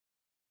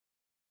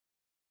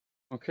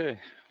Okay,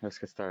 let's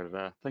get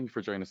started. Thank you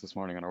for joining us this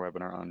morning on our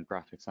webinar on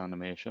graphics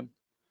animation.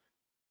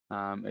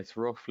 It's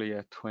roughly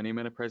a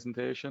 20-minute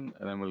presentation,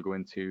 and then we'll go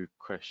into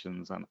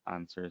questions and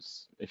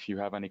answers. If you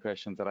have any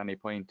questions at any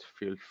point,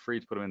 feel free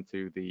to put them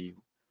into the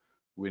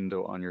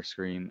window on your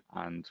screen,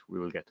 and we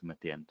will get them at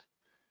the end.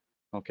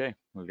 Okay,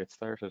 we'll get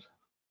started.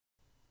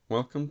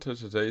 Welcome to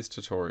today's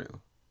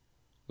tutorial.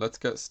 Let's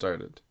get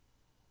started.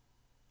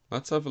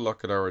 Let's have a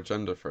look at our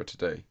agenda for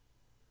today.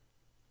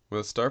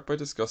 We'll start by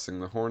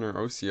discussing the Horner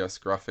OCS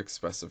graphics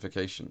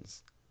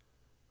specifications.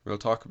 We'll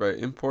talk about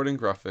importing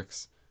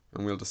graphics,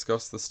 and we'll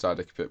discuss the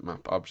static bitmap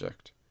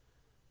object.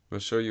 We'll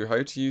show you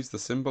how to use the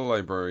symbol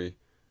library,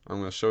 and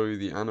we'll show you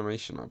the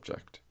animation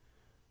object.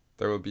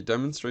 There will be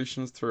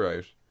demonstrations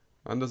throughout,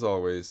 and as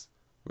always,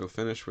 we'll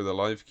finish with a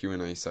live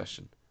Q&A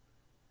session.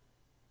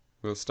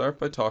 We'll start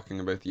by talking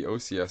about the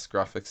OCS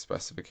graphics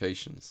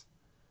specifications.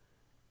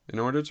 In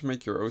order to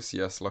make your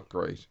OCS look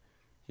great,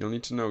 you'll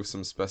need to know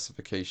some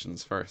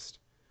specifications first.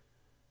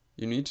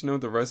 You need to know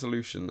the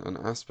resolution and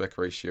aspect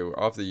ratio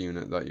of the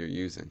unit that you're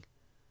using.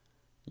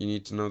 You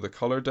need to know the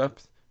color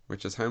depth,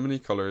 which is how many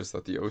colors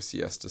that the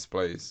OCS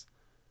displays.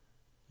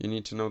 You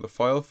need to know the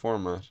file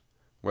format,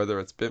 whether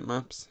it's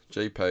bitmaps,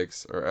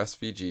 JPEGs, or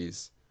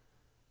SVGs.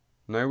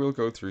 Now we'll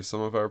go through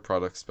some of our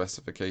product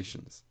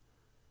specifications.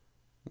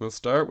 We'll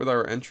start with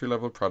our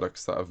entry-level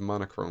products that have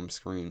monochrome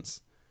screens.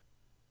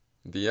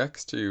 The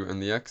X2 and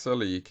the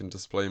XLE can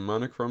display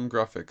monochrome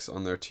graphics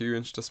on their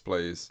 2-inch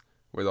displays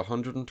with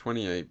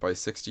 128 by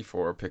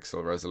 64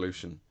 pixel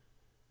resolution.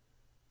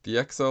 The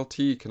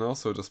XLT can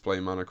also display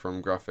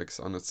monochrome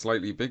graphics on its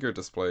slightly bigger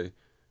display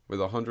with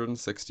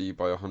 160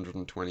 by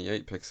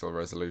 128 pixel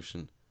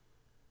resolution.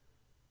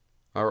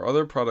 Our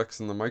other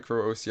products in the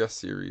Micro OCS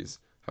series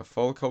have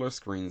full color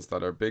screens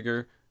that are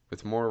bigger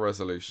with more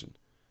resolution.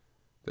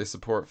 They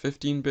support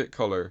 15-bit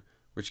color,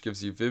 which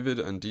gives you vivid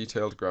and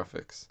detailed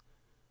graphics.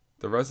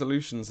 The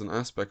resolutions and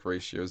aspect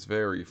ratios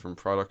vary from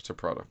product to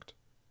product.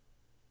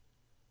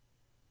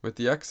 With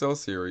the XL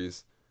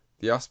series,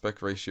 the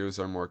aspect ratios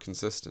are more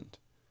consistent.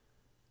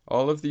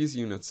 All of these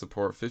units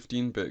support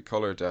 15-bit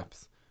color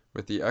depth,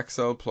 with the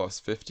XL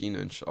Plus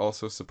 15-inch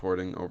also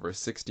supporting over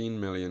 16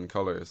 million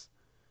colors.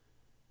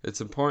 It's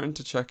important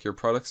to check your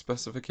product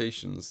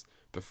specifications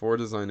before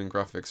designing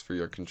graphics for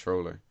your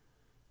controller.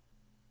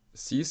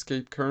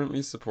 Cscape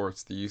currently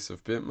supports the use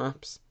of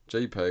bitmaps,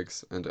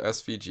 JPEGs, and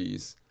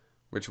SVGs,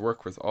 which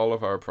work with all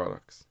of our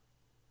products.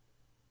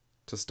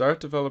 To start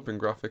developing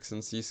graphics in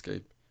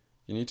Cscape,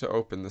 you need to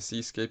open the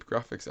Cscape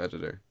graphics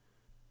editor.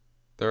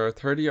 There are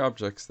 30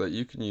 objects that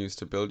you can use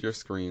to build your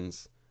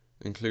screens,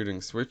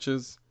 including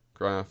switches,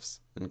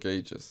 graphs, and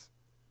gauges.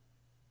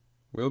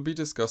 We'll be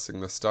discussing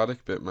the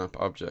static bitmap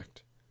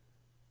object.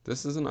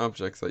 This is an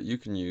object that you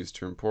can use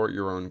to import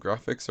your own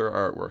graphics or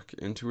artwork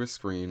into a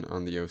screen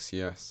on the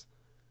OCS.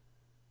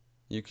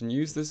 You can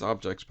use this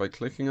object by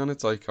clicking on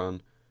its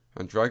icon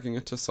and dragging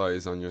it to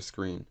size on your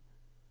screen.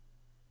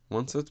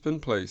 Once it's been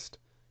placed,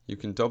 you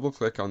can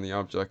double-click on the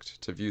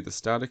object to view the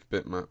static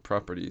bitmap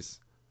properties.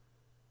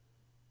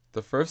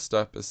 The first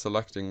step is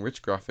selecting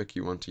which graphic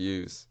you want to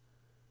use.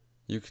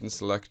 You can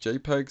select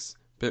JPEGs,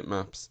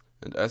 bitmaps,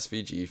 and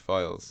SVG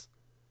files.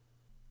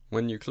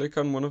 When you click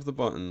on one of the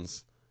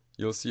buttons,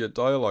 you'll see a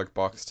dialog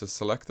box to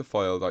select the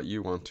file that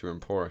you want to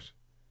import.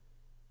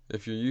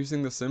 If you're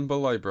using the symbol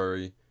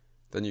library,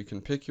 then you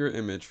can pick your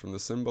image from the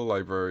symbol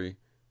library,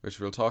 which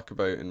we'll talk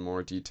about in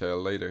more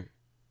detail later.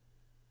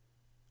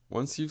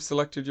 Once you've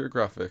selected your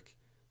graphic,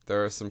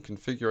 there are some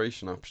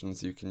configuration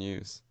options you can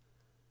use.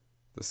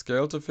 The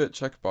Scale to Fit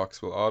checkbox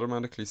will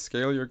automatically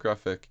scale your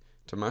graphic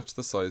to match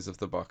the size of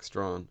the box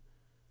drawn.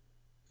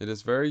 It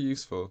is very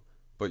useful,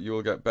 but you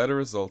will get better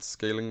results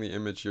scaling the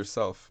image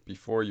yourself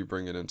before you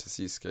bring it into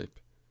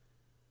Cscape.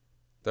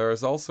 There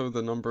is also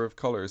the number of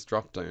colors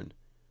drop-down.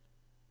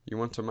 You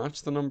want to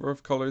match the number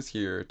of colors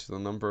here to the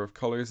number of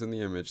colors in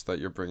the image that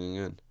you're bringing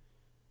in.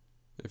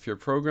 If your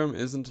program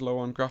isn't low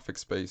on graphic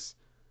space,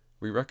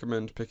 we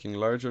recommend picking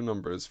larger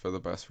numbers for the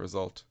best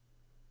result.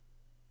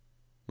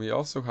 We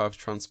also have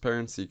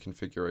transparency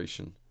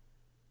configuration.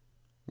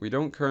 We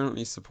don't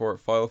currently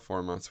support file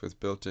formats with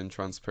built-in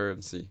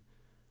transparency.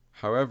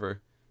 However,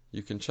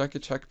 you can check a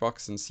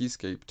checkbox in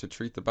Cscape to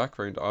treat the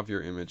background of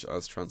your image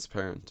as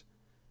transparent.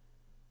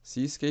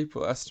 Cscape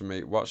will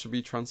estimate what should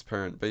be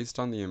transparent based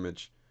on the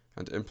image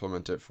and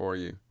implement it for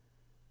you.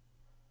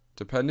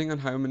 Depending on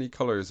how many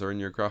colors are in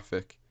your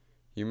graphic,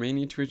 you may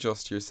need to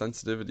adjust your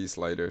sensitivity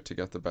slider to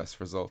get the best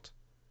result.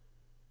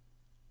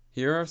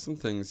 Here are some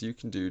things you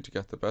can do to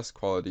get the best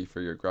quality for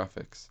your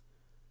graphics.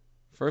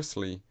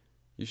 Firstly,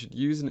 you should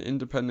use an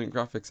independent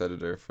graphics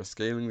editor for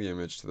scaling the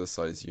image to the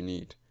size you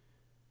need.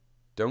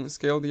 Don't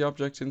scale the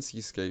object in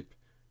Cscape,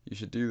 you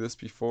should do this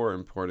before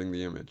importing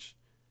the image.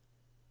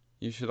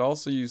 You should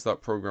also use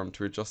that program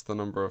to adjust the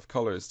number of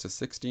colors to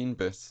 16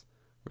 bits,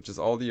 which is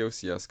all the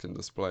OCS can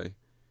display.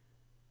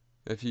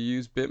 If you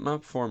use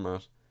bitmap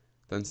format,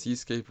 then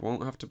Cscape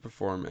won't have to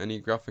perform any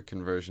graphic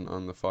conversion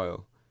on the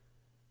file.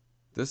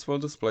 This will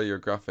display your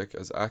graphic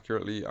as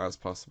accurately as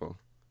possible.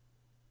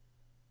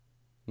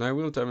 Now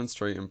we'll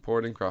demonstrate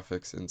importing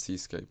graphics in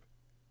Cscape.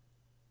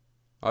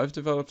 I've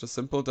developed a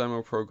simple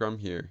demo program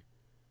here.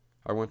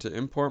 I want to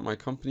import my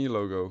company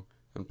logo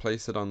and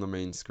place it on the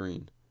main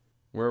screen.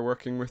 We're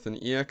working with an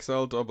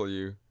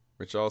EXLW,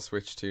 which I'll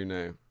switch to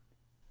now.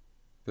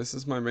 This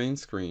is my main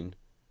screen.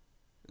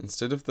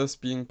 Instead of this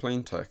being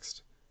plain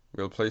text,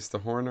 we'll place the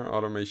Horner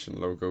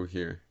Automation logo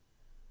here.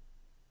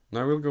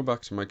 Now we'll go back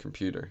to my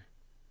computer.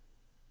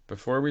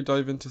 Before we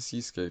dive into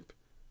Cscape,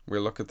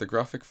 we'll look at the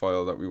graphic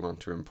file that we want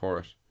to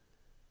import.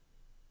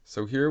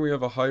 So here we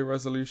have a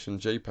high-resolution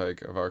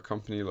JPEG of our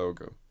company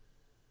logo.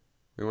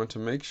 We want to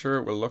make sure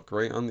it will look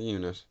great on the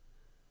unit.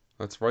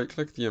 Let's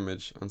right-click the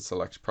image and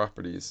select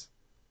Properties.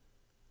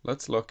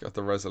 Let's look at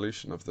the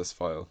resolution of this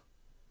file.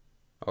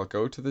 I'll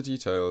go to the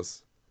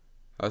details.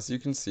 As you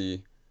can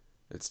see,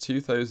 it's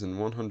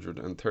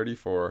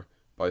 2134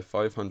 by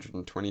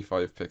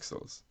 525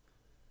 pixels.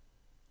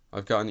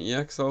 I've got an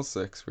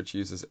EXL6 which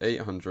uses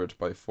 800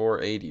 by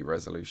 480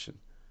 resolution,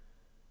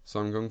 so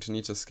I'm going to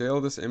need to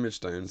scale this image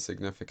down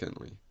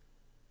significantly.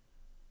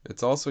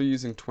 It's also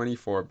using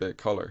 24-bit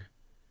color.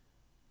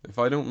 If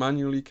I don't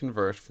manually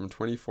convert from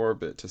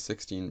 24-bit to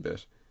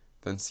 16-bit,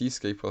 then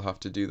Cscape will have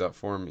to do that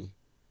for me.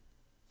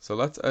 So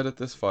let's edit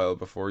this file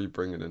before we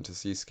bring it into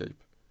Cscape.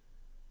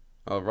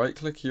 I'll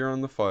right-click here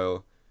on the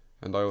file,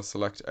 and I will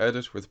select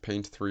Edit with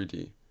Paint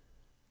 3D.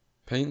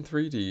 Paint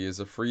 3D is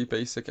a free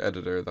basic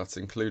editor that's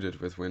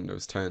included with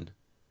Windows 10.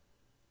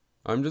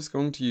 I'm just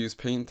going to use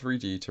Paint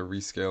 3D to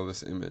rescale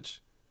this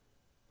image.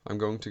 I'm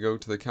going to go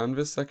to the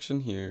Canvas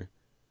section here.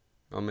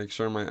 I'll make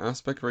sure my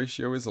aspect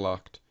ratio is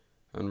locked,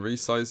 and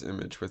Resize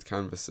Image with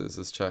Canvases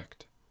is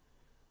checked.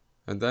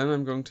 And then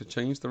I'm going to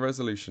change the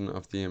resolution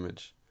of the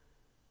image.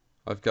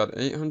 I've got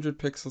 800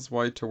 pixels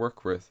wide to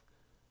work with,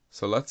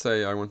 so let's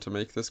say I want to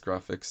make this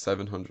graphic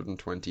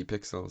 720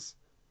 pixels.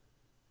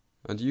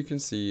 And you can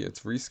see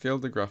it's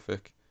rescaled the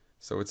graphic,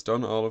 so it's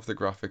done all of the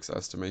graphics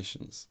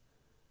estimations.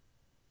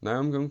 Now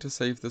I'm going to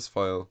save this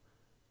file,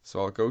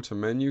 so I'll go to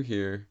Menu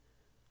here,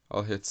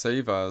 I'll hit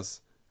Save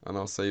As, and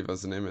I'll save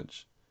as an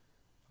image.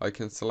 I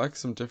can select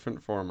some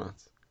different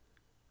formats.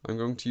 I'm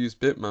going to use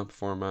bitmap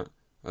format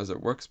as it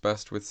works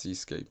best with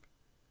Cscape.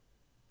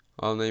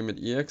 I'll name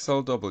it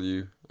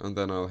EXLW and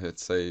then I'll hit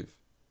Save.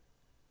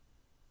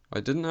 I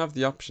didn't have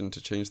the option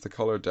to change the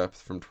color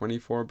depth from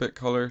 24-bit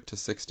color to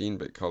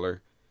 16-bit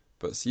color,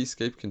 but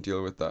Cscape can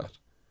deal with that.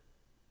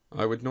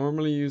 I would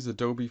normally use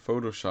Adobe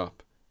Photoshop,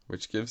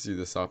 which gives you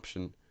this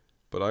option,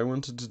 but I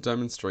wanted to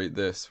demonstrate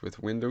this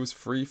with Windows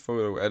free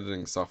photo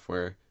editing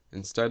software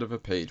instead of a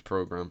paid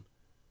program.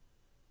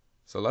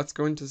 So let's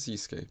go into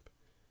Cscape.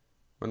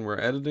 When we're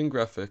editing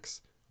graphics,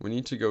 we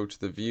need to go to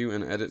the View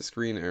and Edit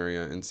Screen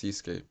area in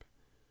Cscape.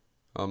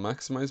 I'll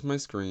maximize my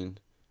screen.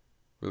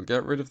 We'll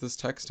get rid of this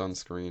text on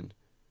screen.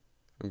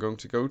 I'm going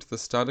to go to the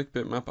static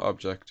bitmap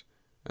object,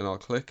 and I'll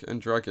click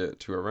and drag it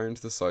to around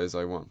the size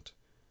I want.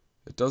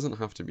 It doesn't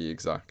have to be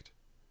exact.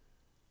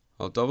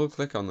 I'll double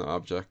click on the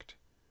object.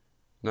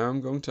 Now I'm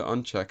going to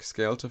uncheck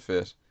Scale to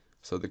Fit,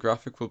 so the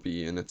graphic will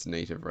be in its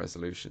native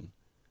resolution.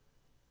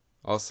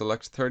 I'll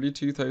select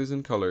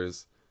 32,000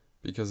 colors,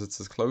 because it's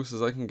as close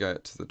as I can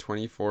get to the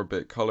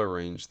 24-bit color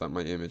range that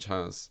my image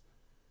has.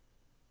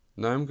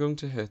 Now I'm going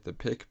to hit the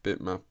Pick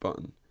Bitmap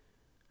button,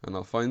 and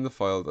I'll find the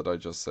file that I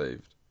just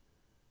saved.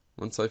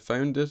 Once I've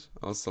found it,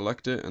 I'll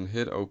select it and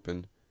hit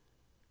Open.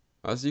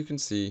 As you can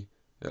see,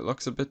 it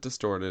looks a bit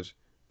distorted,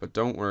 but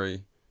don't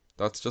worry,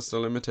 that's just a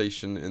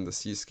limitation in the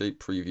Cscape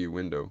preview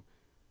window.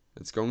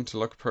 It's going to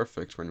look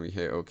perfect when we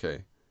hit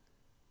OK.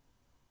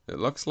 It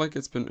looks like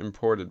it's been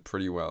imported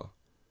pretty well.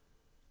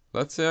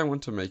 Let's say I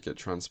want to make it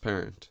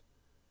transparent.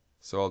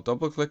 So I'll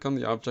double click on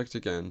the object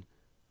again,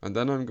 and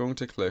then I'm going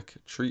to click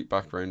Treat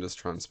Background as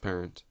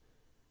Transparent.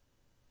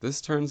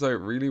 This turns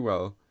out really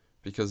well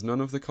because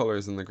none of the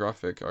colors in the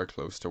graphic are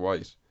close to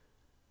white,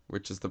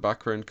 which is the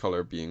background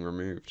color being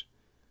removed.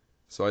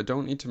 So I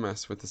don't need to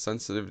mess with the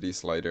sensitivity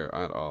slider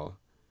at all.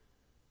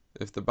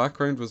 If the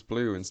background was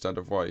blue instead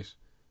of white,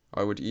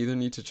 I would either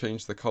need to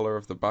change the color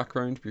of the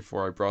background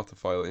before I brought the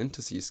file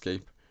into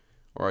Cscape,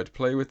 or I'd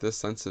play with this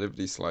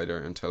sensitivity slider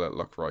until it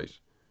looked right.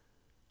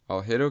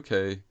 I'll hit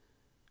OK,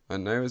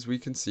 and now as we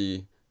can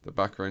see, the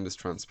background is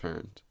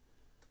transparent.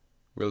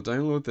 We'll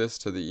download this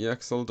to the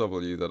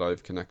EXLW that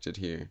I've connected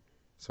here,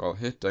 so I'll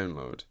hit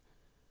Download.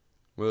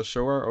 We'll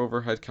show our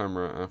overhead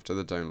camera after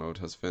the download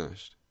has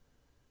finished.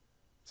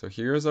 So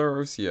here is our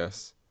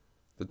OCS.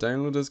 The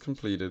download is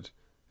completed,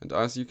 and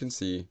as you can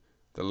see,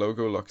 the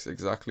logo looks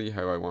exactly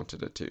how I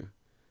wanted it to.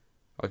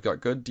 I've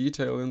got good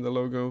detail in the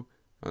logo,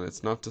 and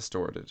it's not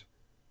distorted.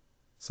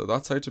 So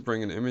that's how to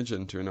bring an image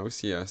into an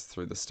OCS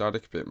through the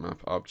static bitmap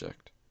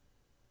object.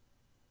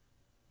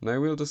 Now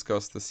we'll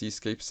discuss the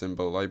Cscape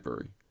Symbol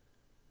Library.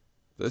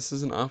 This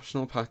is an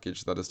optional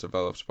package that is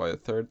developed by a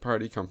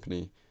third-party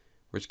company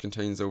which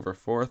contains over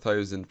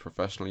 4,000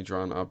 professionally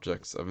drawn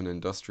objects of an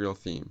industrial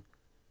theme.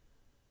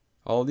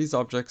 All these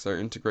objects are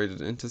integrated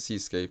into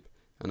Cscape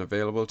and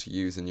available to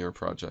use in your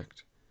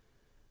project.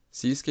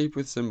 Cscape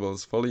with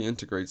Symbols fully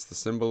integrates the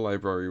symbol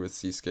library with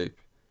Cscape.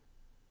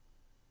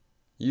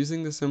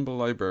 Using the symbol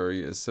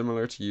library is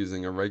similar to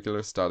using a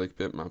regular static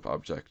bitmap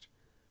object,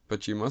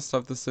 but you must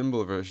have the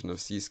symbol version of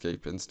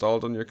Cscape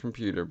installed on your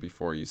computer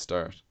before you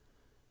start.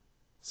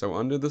 So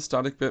under the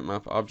static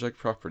bitmap object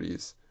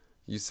properties,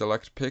 you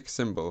select Pick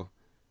Symbol,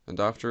 and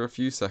after a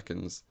few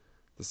seconds,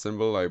 the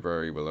symbol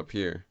library will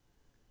appear.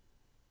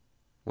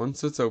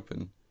 Once it's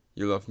open,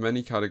 you'll have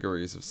many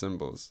categories of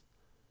symbols.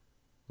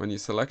 When you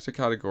select a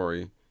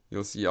category,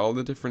 you'll see all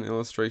the different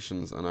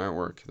illustrations and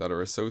artwork that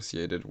are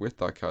associated with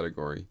that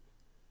category.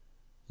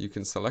 You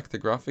can select the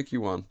graphic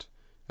you want,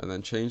 and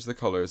then change the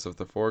colors of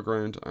the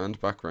foreground and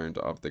background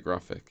of the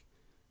graphic.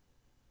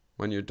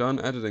 When you're done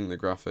editing the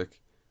graphic,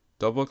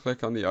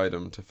 double-click on the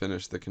item to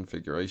finish the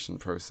configuration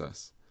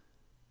process.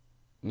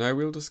 Now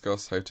we'll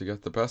discuss how to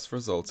get the best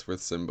results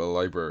with Symbol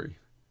Library.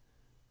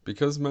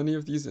 Because many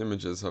of these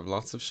images have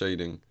lots of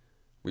shading,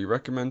 we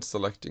recommend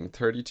selecting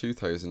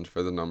 32,000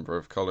 for the number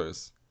of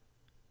colors.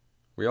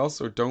 We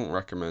also don't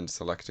recommend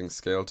selecting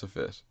Scale to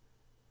Fit.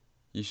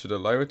 You should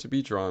allow it to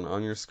be drawn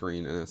on your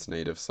screen in its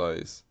native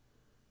size.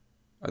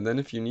 And then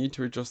if you need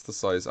to adjust the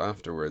size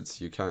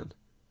afterwards, you can.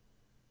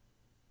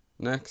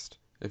 Next,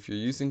 if you're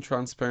using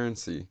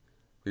transparency,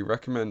 we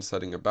recommend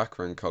setting a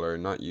background color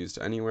not used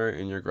anywhere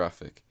in your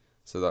graphic,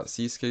 so that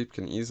Cscape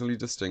can easily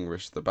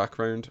distinguish the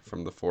background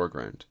from the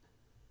foreground.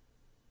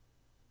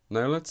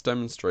 Now let's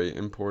demonstrate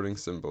importing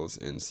symbols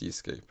in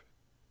Cscape.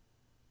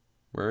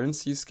 We're in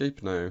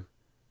Cscape now.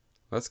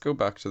 Let's go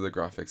back to the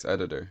graphics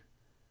editor.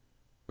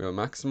 We'll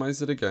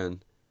maximize it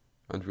again,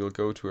 and we'll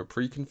go to a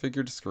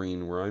pre-configured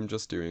screen where I'm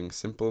just doing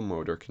simple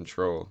motor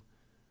control.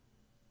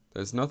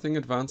 There's nothing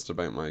advanced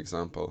about my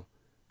example.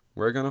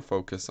 We're going to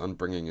focus on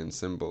bringing in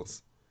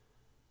symbols.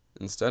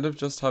 Instead of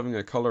just having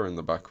a color in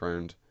the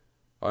background,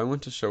 I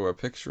want to show a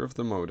picture of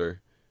the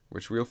motor,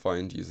 which we'll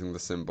find using the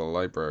symbol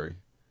library.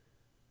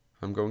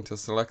 I'm going to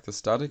select the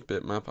static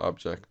bitmap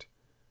object.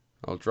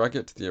 I'll drag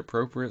it to the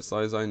appropriate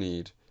size I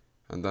need,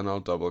 and then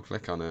I'll double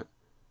click on it.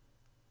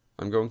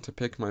 I'm going to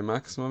pick my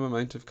maximum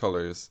amount of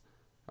colors,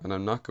 and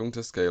I'm not going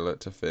to scale it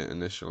to fit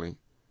initially.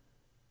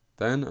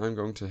 Then I'm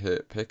going to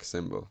hit Pick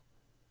Symbol.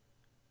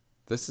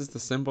 This is the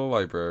symbol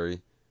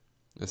library.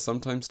 It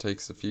sometimes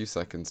takes a few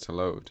seconds to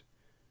load.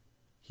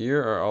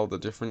 Here are all the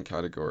different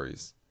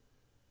categories.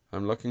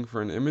 I'm looking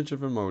for an image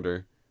of a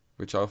motor,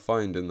 which I'll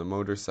find in the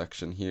motor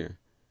section here.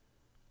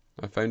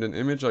 I found an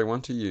image I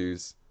want to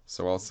use,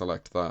 so I'll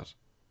select that.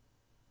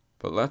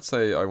 But let's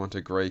say I want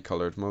a grey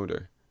colored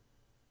motor.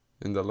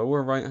 In the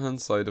lower right hand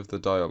side of the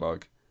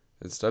dialog,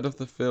 instead of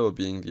the fill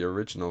being the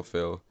original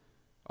fill,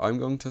 I'm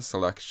going to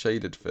select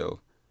Shaded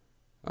Fill,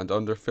 and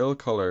under Fill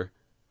Color,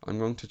 I'm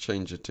going to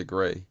change it to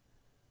grey.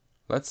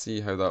 Let's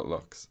see how that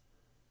looks.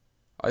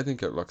 I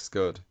think it looks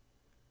good.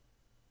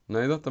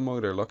 Now that the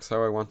motor looks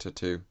how I want it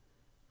to,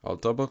 I'll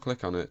double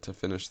click on it to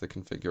finish the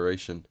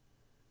configuration.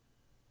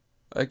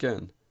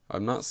 Again,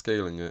 I'm not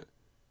scaling it,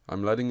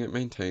 I'm letting it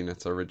maintain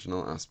its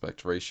original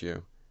aspect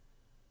ratio.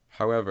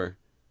 However,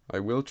 I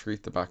will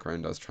treat the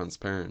background as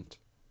transparent.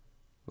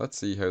 Let's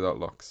see how that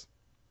looks.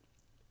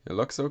 It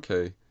looks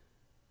okay.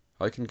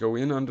 I can go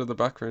in under the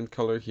background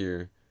color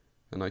here,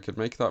 and I could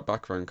make that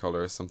background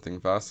color something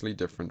vastly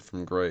different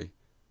from grey,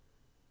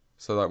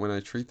 so that when I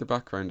treat the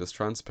background as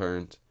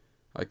transparent,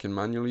 I can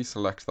manually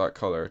select that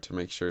color to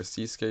make sure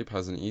Cscape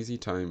has an easy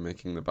time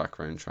making the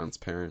background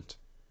transparent.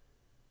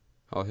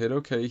 I'll hit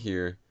OK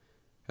here,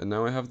 and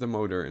now I have the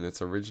motor in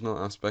its original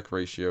aspect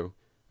ratio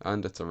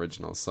and its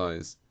original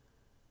size.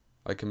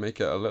 I can make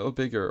it a little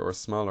bigger or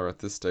smaller at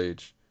this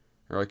stage,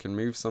 or I can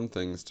move some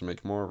things to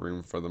make more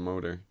room for the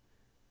motor.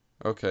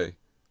 Okay,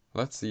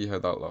 let's see how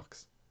that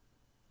looks.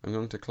 I'm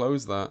going to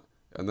close that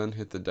and then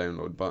hit the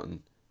download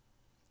button.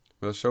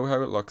 We'll show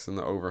how it looks in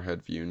the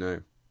overhead view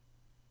now.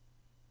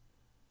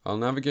 I'll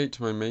navigate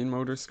to my main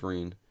motor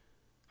screen.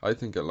 I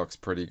think it looks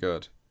pretty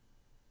good.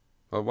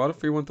 Well, what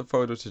if we want the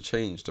photo to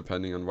change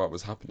depending on what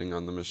was happening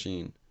on the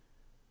machine?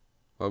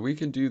 Well, we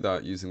can do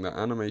that using the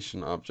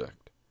animation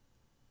object.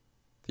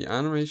 The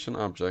animation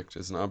object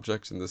is an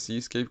object in the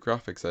Cscape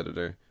graphics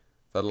editor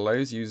that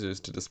allows users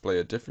to display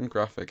a different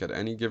graphic at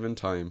any given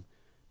time,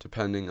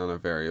 depending on a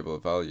variable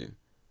value.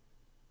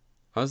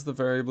 As the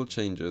variable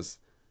changes,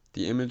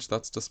 the image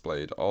that's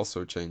displayed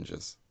also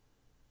changes.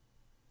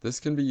 This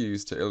can be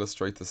used to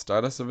illustrate the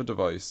status of a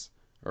device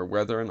or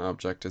whether an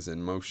object is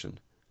in motion.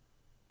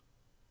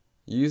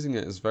 Using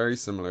it is very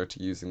similar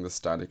to using the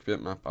static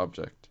bitmap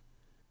object.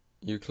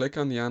 You click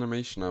on the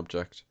animation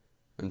object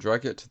and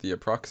drag it to the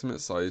approximate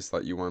size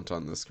that you want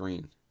on the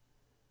screen.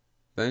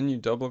 Then you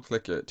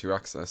double-click it to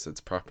access its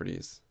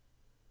properties.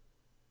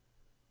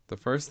 The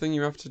first thing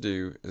you have to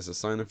do is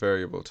assign a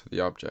variable to the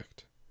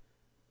object.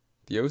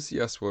 The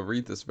OCS will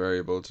read this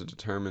variable to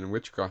determine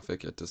which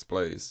graphic it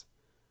displays.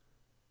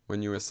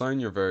 When you assign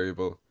your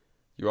variable,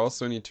 you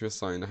also need to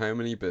assign how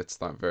many bits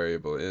that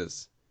variable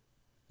is.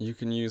 You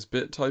can use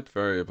bit-type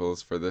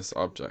variables for this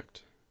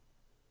object.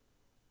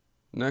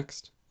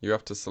 Next, you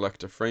have to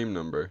select a frame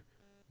number,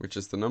 which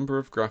is the number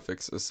of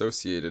graphics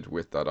associated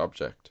with that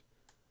object.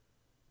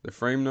 The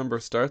frame number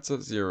starts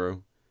at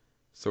 0,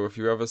 So if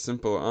you have a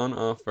simple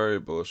on-off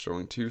variable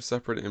showing two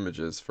separate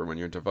images for when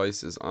your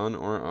device is on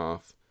or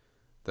off,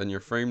 then your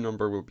frame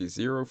number will be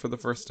 0 for the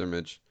first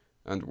image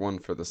and 1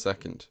 for the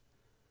second.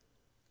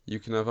 You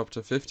can have up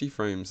to 50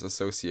 frames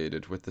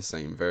associated with the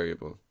same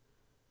variable.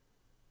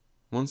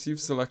 Once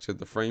you've selected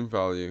the frame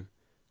value,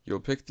 you'll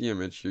pick the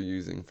image you're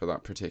using for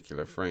that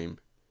particular frame.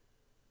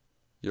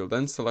 You'll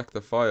then select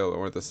the file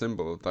or the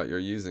symbol that you're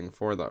using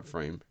for that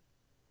frame.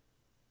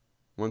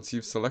 Once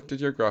you've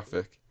selected your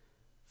graphic,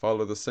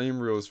 follow the same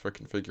rules for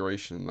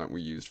configuration that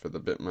we used for the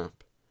bitmap.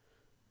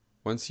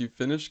 Once you've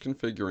finished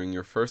configuring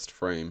your first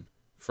frame,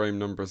 frame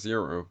number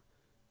 0,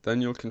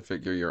 then you'll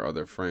configure your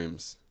other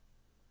frames.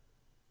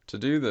 To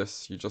do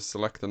this, you just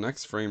select the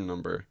next frame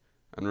number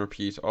and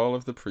repeat all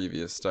of the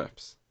previous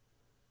steps.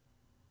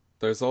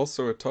 There's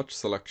also a touch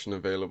selection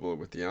available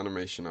with the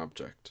animation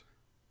object.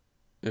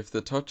 If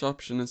the touch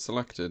option is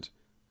selected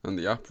and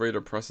the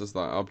operator presses that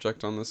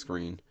object on the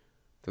screen,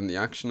 then the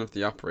action of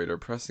the operator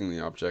pressing the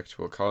object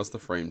will cause the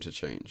frame to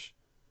change.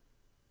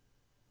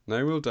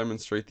 Now we'll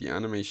demonstrate the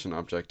animation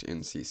object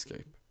in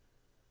Cscape.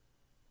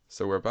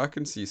 So we're back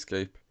in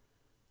Cscape.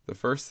 The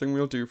first thing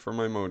we'll do for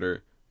my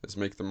motor is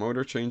make the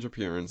motor change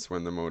appearance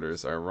when the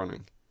motors are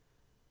running.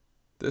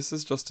 This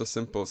is just a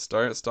simple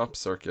start-stop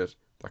circuit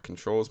that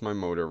controls my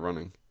motor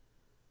running.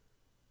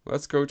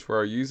 Let's go to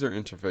our user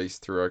interface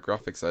through our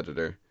graphics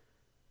editor,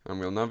 and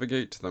we'll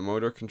navigate to the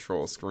motor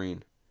control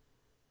screen.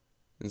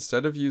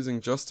 Instead of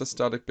using just a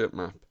static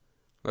bitmap,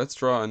 let's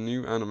draw a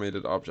new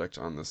animated object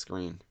on the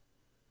screen.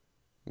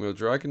 We'll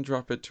drag and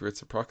drop it to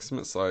its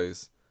approximate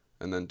size,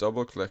 and then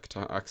double-click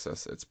to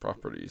access its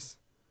properties.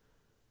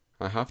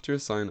 I have to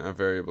assign a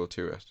variable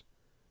to it.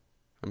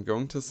 I'm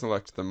going to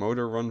select the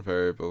motor run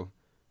variable,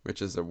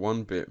 which is a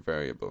 1-bit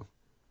variable.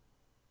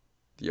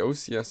 The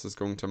OCS is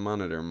going to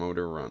monitor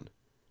motor run,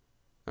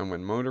 and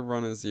when motor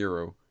run is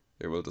 0,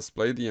 it will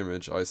display the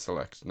image I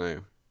select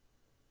now.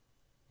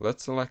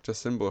 Let's select a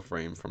symbol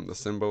frame from the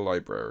symbol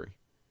library.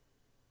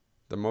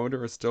 The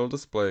motor is still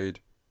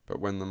displayed, but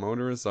when the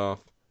motor is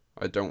off,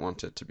 I don't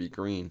want it to be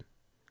green.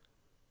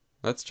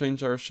 Let's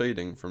change our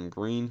shading from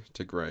green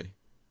to grey.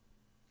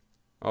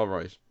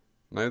 Alright,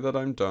 now that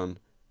I'm done,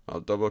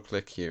 I'll double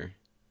click here.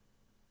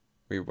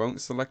 We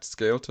won't select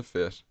scale to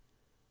fit.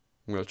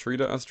 We'll treat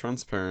it as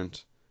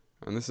transparent,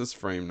 and this is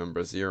frame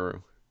number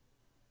 0.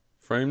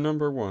 Frame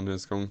number 1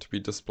 is going to be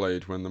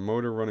displayed when the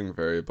motor running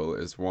variable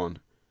is 1.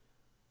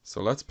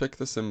 So let's pick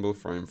the symbol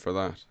frame for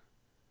that.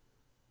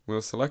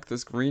 We'll select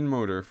this green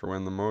motor for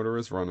when the motor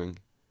is running.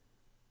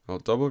 I'll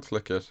double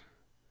click it.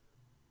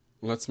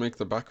 Let's make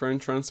the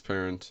background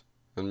transparent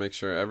and make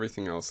sure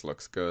everything else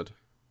looks good.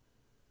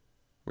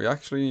 We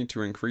actually need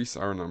to increase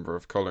our number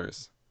of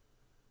colors.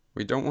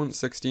 We don't want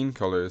 16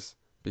 colors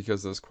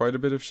because there's quite a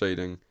bit of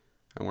shading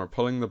and we're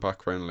pulling the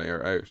background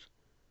layer out.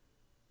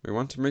 We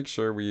want to make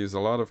sure we use a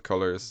lot of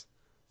colors,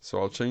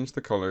 so I'll change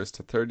the colors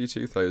to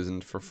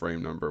 32,000 for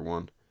frame number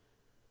 1.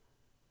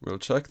 We'll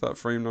check that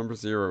frame number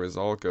 0 is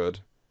all good.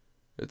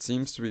 It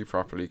seems to be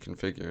properly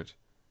configured.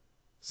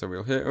 So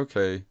we'll hit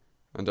OK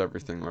and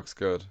everything looks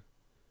good.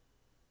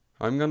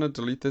 I'm going to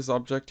delete this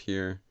object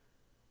here,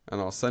 and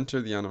I'll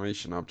center the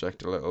animation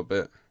object a little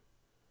bit.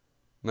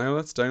 Now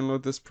let's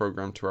download this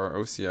program to our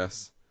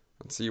OCS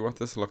and see what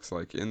this looks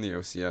like in the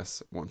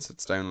OCS once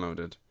it's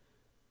downloaded.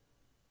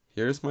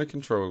 Here's my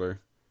controller.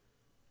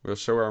 We'll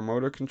show our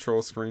motor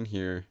control screen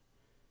here.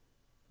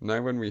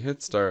 Now when we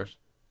hit start,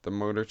 the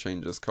motor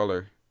changes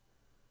color.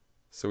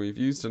 So we've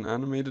used an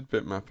animated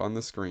bitmap on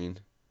the screen.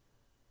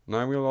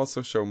 Now we'll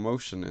also show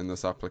motion in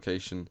this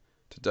application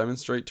to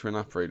demonstrate to an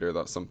operator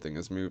that something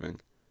is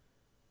moving.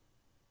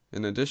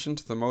 In addition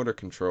to the motor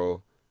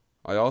control,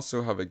 I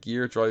also have a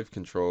gear drive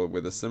control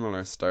with a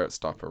similar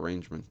start-stop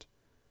arrangement.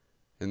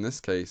 In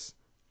this case,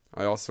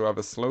 I also have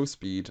a slow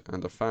speed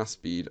and a fast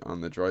speed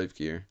on the drive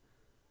gear.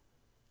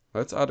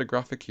 Let's add a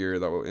graphic here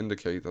that will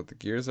indicate that the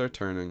gears are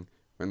turning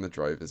when the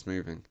drive is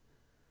moving.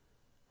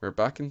 We're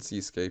back in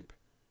Cscape.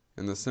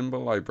 In the symbol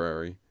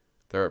library,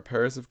 there are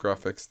pairs of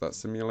graphics that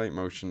simulate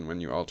motion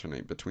when you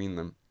alternate between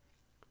them.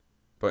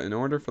 But in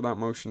order for that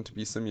motion to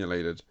be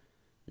simulated,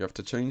 you have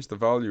to change the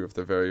value of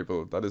the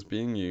variable that is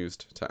being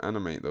used to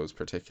animate those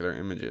particular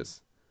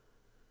images.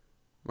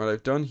 What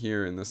I've done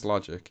here in this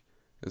logic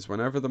is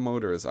whenever the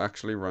motor is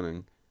actually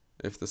running,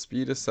 if the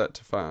speed is set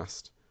to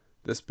fast,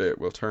 this bit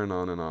will turn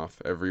on and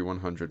off every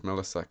 100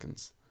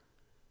 milliseconds.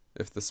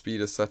 If the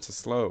speed is set to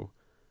slow,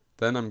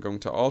 then I'm going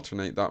to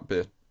alternate that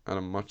bit at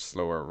a much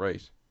slower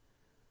rate.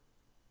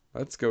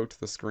 Let's go to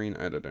the screen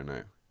editor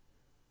now.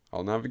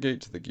 I'll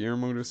navigate to the gear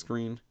motor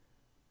screen.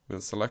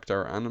 We'll select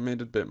our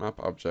animated bitmap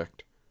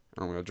object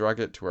and we'll drag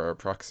it to our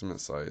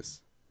approximate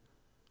size.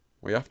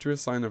 We have to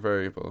assign a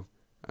variable,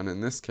 and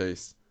in this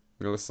case,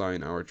 we'll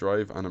assign our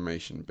drive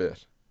animation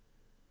bit.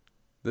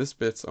 This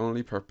bit's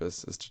only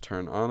purpose is to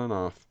turn on and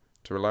off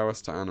to allow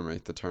us to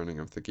animate the turning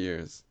of the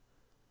gears.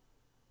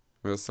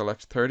 We'll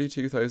select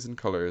 32,000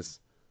 colors,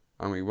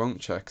 and we won't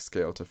check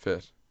scale to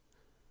fit.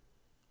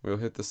 We'll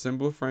hit the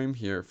symbol frame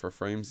here for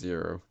frame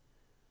 0.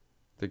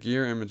 The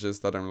gear images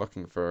that I'm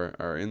looking for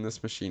are in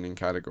this machining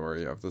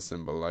category of the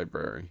symbol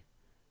library.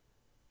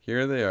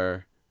 Here they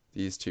are,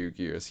 these two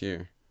gears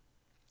here.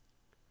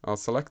 I'll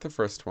select the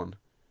first one.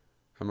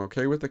 I'm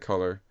okay with the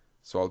color,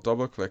 so I'll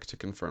double click to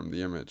confirm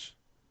the image.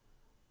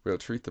 We'll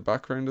treat the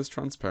background as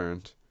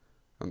transparent,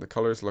 and the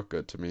colors look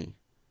good to me.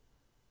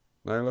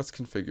 Now let's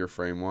configure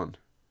frame 1.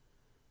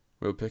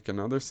 We'll pick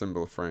another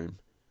symbol frame.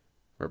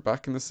 We're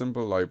back in the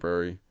symbol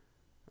library,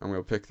 and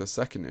we'll pick the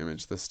second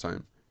image this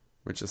time,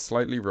 which is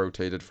slightly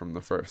rotated from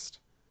the first.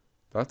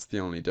 That's the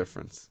only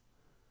difference.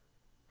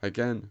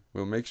 Again,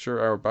 we'll make sure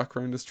our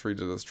background is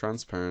treated as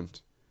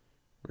transparent.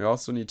 We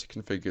also need to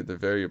configure the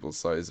variable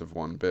size of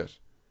 1 bit.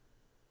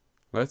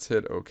 Let's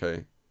hit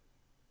OK.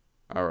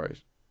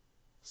 Alright,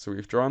 so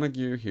we've drawn a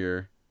gear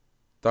here.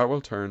 That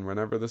will turn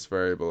whenever this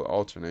variable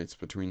alternates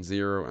between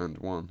 0 and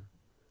 1.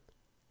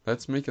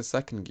 Let's make a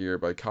second gear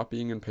by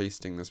copying and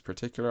pasting this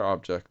particular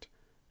object,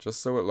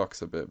 just so it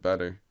looks a bit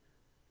better.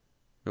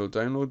 We'll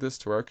download this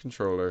to our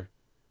controller.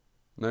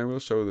 Now we'll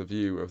show the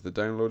view of the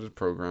downloaded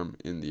program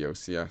in the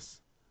OCS.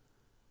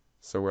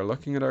 So we're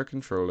looking at our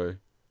controller.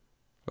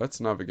 Let's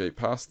navigate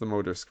past the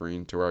motor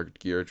screen to our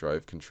gear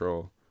drive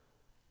control.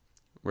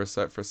 We're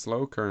set for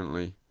slow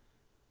currently.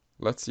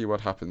 Let's see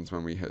what happens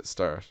when we hit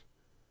start.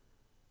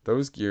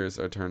 Those gears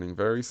are turning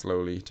very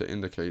slowly to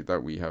indicate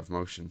that we have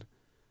motion.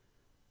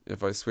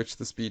 If I switch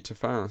the speed to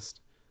fast,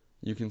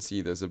 you can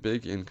see there's a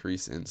big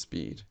increase in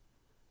speed.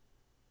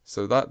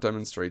 So that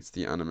demonstrates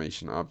the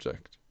animation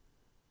object.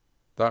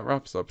 That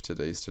wraps up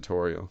today's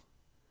tutorial.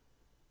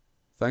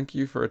 Thank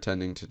you for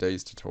attending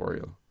today's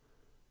tutorial.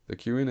 The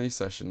Q&A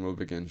session will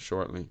begin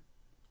shortly.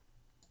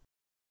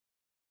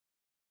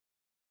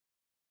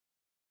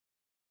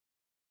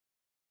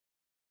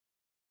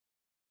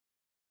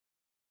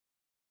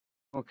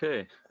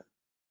 Okay.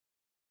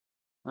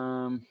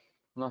 I'm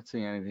not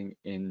seeing anything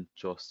in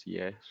just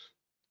yet.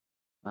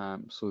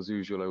 So as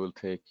usual, I will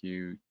take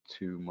you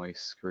to my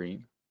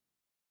screen,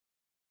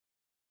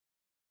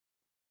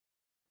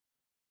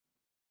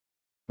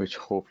 which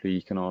hopefully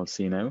you can all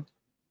see now.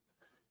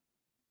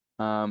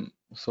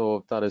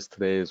 So that is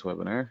today's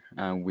webinar,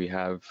 and we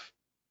have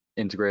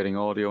integrating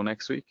audio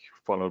next week,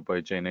 followed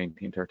by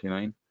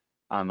J1939,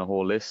 and the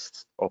whole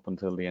list up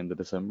until the end of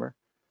December.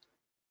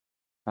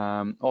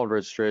 All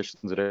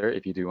registrations are there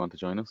if you do want to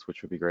join us,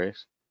 which would be great.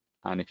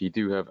 And if you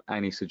do have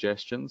any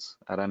suggestions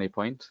at any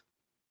point,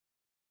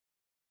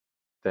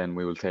 then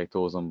we will take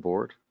those on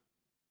board.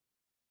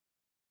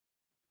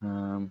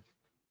 I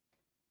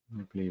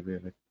believe we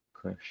have a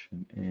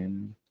question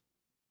in.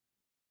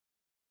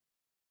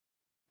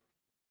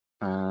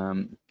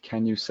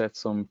 Can you set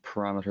some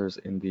parameters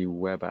in the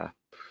web app?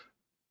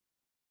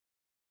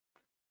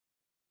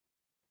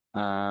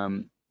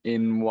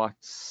 In what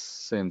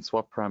sense?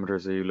 What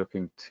parameters are you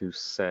looking to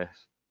set?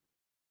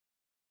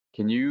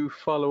 Can you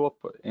follow up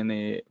with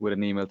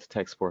an email to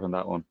tech support on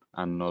that one,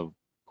 and I'll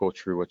go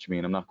through what you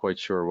mean. I'm not quite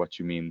sure what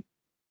you mean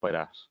by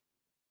that.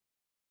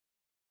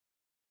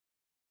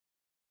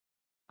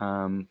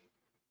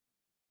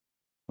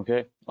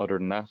 Okay, other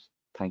than that,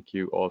 thank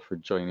you all for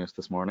joining us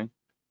this morning.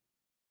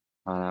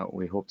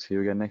 We hope to see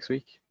you again next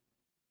week.